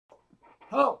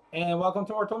Hello, and welcome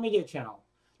to our Tool Media channel.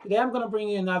 Today I'm going to bring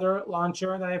you another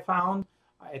launcher that I found.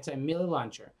 It's a Mele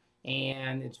launcher,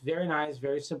 and it's very nice,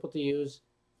 very simple to use.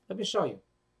 Let me show you.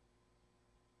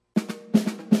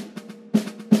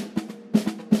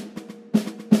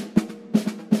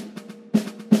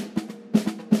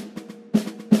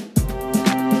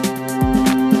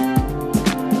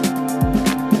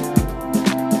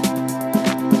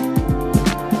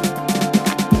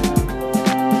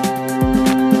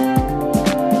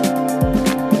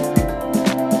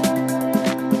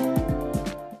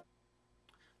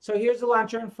 So here's the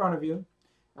launcher in front of you.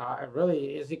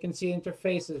 Really, as you can see, the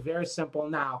interface is very simple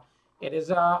now.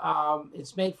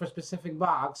 It's made for a specific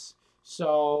box.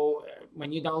 So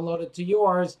when you download it to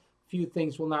yours, few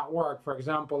things will not work. For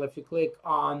example, if you click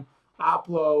on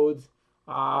upload,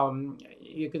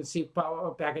 you can see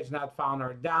package not found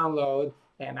or download.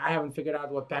 And I haven't figured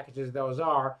out what packages those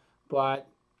are, but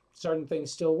certain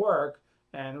things still work.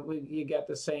 And you get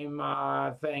the same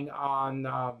thing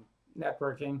on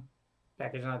networking.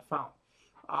 Package not found.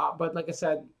 But like I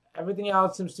said, everything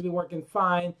else seems to be working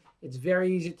fine. It's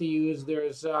very easy to use.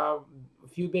 There's a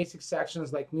few basic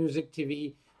sections like music,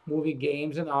 TV, movie,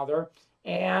 games, and other.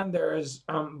 And there's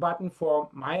a button for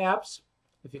My Apps.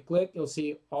 If you click, you'll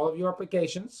see all of your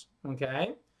applications,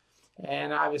 okay?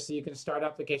 And obviously, you can start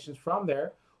applications from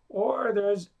there. Or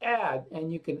there's Add,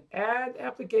 and you can add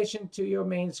application to your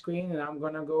main screen. And I'm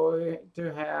going to go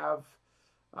to have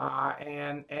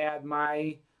and add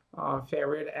my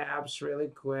favorite apps really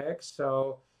quick.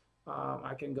 So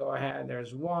I can go ahead.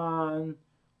 There's one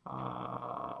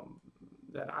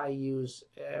that I use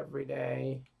every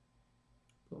day.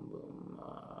 Boom, boom.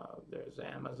 There's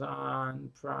Amazon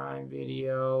Prime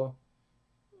Video.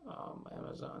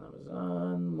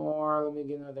 Amazon, more. Let me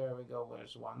get there. We go.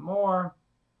 There's one more.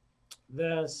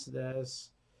 This.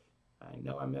 I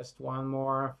know I missed one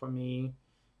more for me.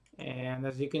 And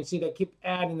as you can see, they keep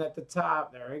adding at the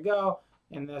top. There we go.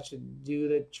 And that should do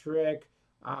the trick.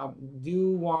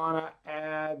 Do want to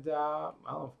add, well,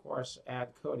 of course, add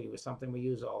Cody was something we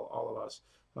use all of us,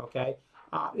 okay?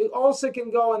 It also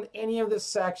can go in any of the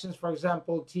sections, for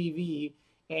example, TV,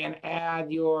 and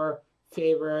add your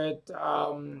favorite,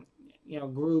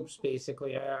 groups,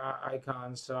 basically,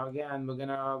 icons. So again, we're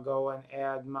gonna go and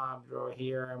add Mob Drawer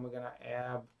here, and we're gonna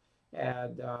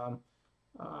add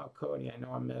Cody. I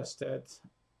know I missed it.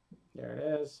 There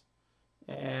it is.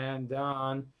 And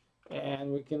done.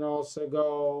 And we can also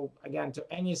go again to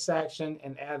any section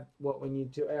and add what we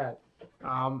need to add.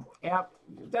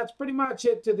 That's pretty much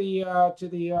it to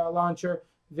the launcher.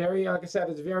 Very, like I said,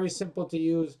 it's very simple to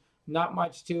use. Not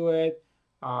much to it,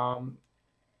 and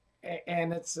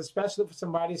it's especially for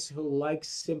somebody who likes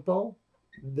simple.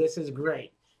 This is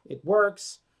great. It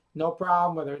works, no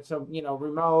problem. Whether it's a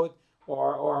remote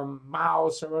or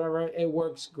mouse or whatever, it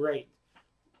works great.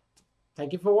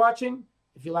 Thank you for watching.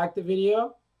 If you liked the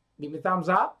video, give me a thumbs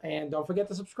up and don't forget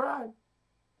to subscribe.